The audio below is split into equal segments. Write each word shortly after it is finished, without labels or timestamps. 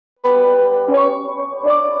Hey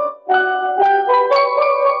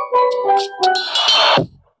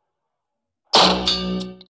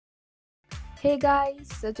guys,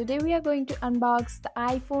 so today we are going to unbox the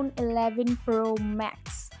iPhone 11 Pro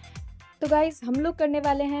Max. तो guys हम लोग करने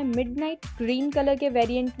वाले हैं मिडनाइट ग्रीन कलर के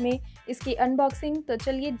वेरिएंट में इसकी अनबॉक्सिंग। तो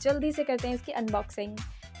चलिए जल्दी से करते हैं इसकी unboxing.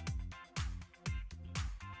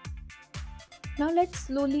 Now let's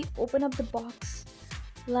slowly open up the box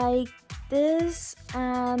like this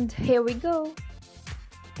and here we go.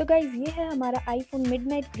 तो गाइज ये है हमारा iPhone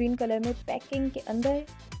मिडनाइट ग्रीन कलर में पैकिंग के अंदर।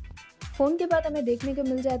 फ़ोन के बाद हमें देखने को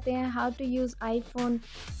मिल जाते हैं how to use iPhone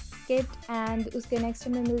kit and उसके नेक्स्ट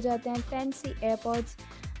हमें मिल जाते हैं fancy AirPods.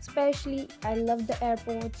 Specially I love the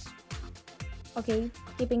AirPods. Okay,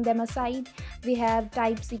 keeping them aside we have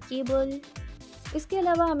type C cable. इसके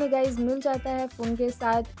अलावा हमें गाइज मिल जाता है फ़ोन के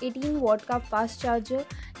साथ 18 वॉट का fast charger.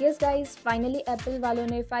 Yes guys, finally Apple वालों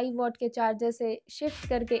ने 5 वॉट के चार्जर से शिफ्ट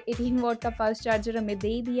करके 18 वॉट का फास्ट चार्जर हमें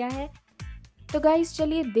दे दिया है। तो गाइज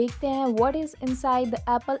चलिए देखते हैं what is inside the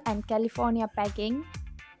Apple and California packing.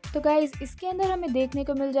 तो गाइज इसके अंदर हमें देखने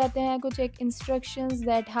को मिल जाते हैं कुछ एक instructions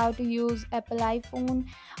that how to use Apple iPhone,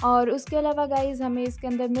 और उसके अलावा गाइज हमें इसके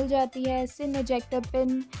अंदर मिल जाती है सिम इजेक्टर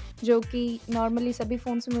पिन जो कि नॉर्मली सभी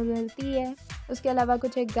फ़ोन्स में मिलती है। उसके अलावा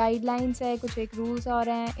कुछ एक गाइडलाइंस है, कुछ एक रूल्स और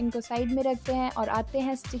हैं, इनको साइड में रखते हैं और आते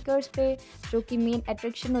हैं स्टिकर्स पे जो कि मेन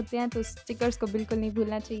अट्रैक्शन होते हैं। तो स्टिकर्स को बिल्कुल नहीं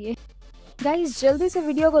भूलना चाहिए। गाइस जल्दी से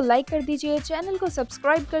वीडियो को लाइक कर दीजिए, चैनल को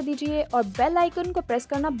सब्सक्राइब कर दीजिए और बेल आइकन को प्रेस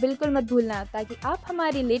करना बिल्कुल मत भूलना ताकि आप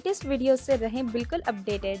हमारी लेटेस्ट वीडियोस से रहें बिल्कुल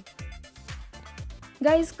updated.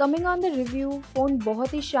 Guys coming on the review, phone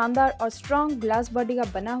बहुत ही शानदार और स्ट्रॉन्ग ग्लास बॉडी का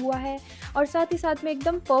बना हुआ है और साथ ही साथ में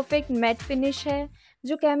एकदम परफेक्ट मैट फिनिश है।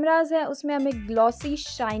 जो कैमराज है उसमें हमें ग्लॉसी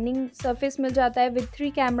शाइनिंग सरफेस मिल जाता है विद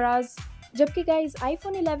 3 कैमराज, जबकि गाइज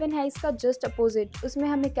iPhone 11 है इसका जस्ट अपोजिट। उसमें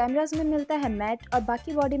हमें कैमरास में मिलता है मैट और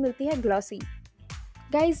बाकी बॉडी मिलती है ग्लॉसी।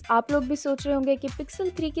 गाइज आप लोग भी सोच रहे होंगे कि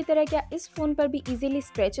Pixel 3 की तरह क्या इस फ़ोन पर भी इजीली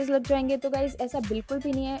स्क्रैचेस लग जाएंगे। तो गाइज ऐसा बिल्कुल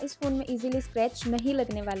भी नहीं है, इस फ़ोन में इजीली स्क्रैच नहीं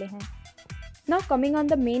लगने वाले हैं। Now coming on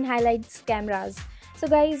the main highlights cameras. So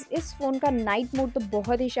guys इस फ़ोन का नाइट मोड तो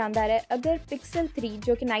बहुत ही शानदार है। अगर Pixel 3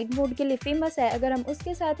 जो कि नाइट मोड के लिए फेमस है, अगर हम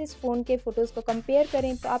उसके साथ इस फ़ोन के फ़ोटोज़ को कंपेयर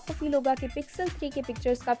करें तो आपको फील होगा कि Pixel 3 की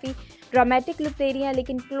पिक्चर्स काफ़ी ड्रामेटिक लुक दे रही हैं,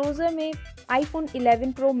 लेकिन क्लोज़र में iPhone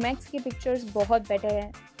 11 Pro Max की पिक्चर्स बहुत बेटर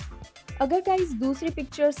हैं। अगर गाइज दूसरी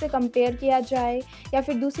पिक्चर्स से कंपेयर किया जाए या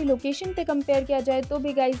फिर दूसरी लोकेशन पे कंपेयर किया जाए तो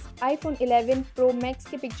भी गाइज iPhone 11 Pro Max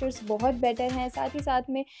की पिक्चर्स बहुत बेटर हैं। साथ ही साथ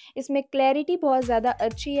में इसमें क्लैरिटी बहुत ज़्यादा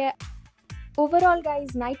अच्छी है। Overall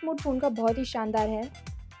guys night mode phone का बहुत ही शानदार है।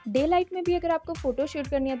 डे लाइट में भी अगर आपको फ़ोटो शूट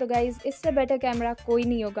करनी है तो गाइज इससे बेटर कैमरा कोई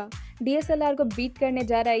नहीं होगा। DSLR को बीट करने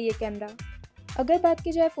जा रहा है ये कैमरा। अगर बात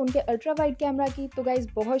की जाए फ़ोन के अल्ट्रा वाइड कैमरा की तो गाइज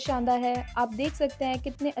बहुत शानदार है। आप देख सकते हैं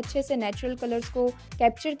कितने अच्छे से नेचुरल कलर्स को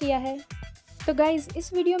कैप्चर किया है। तो गाइज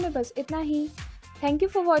इस वीडियो में बस इतना ही। Thank you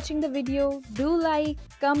for watching the video. Do like,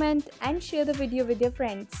 comment and share the video with your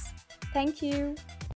friends. Thank you.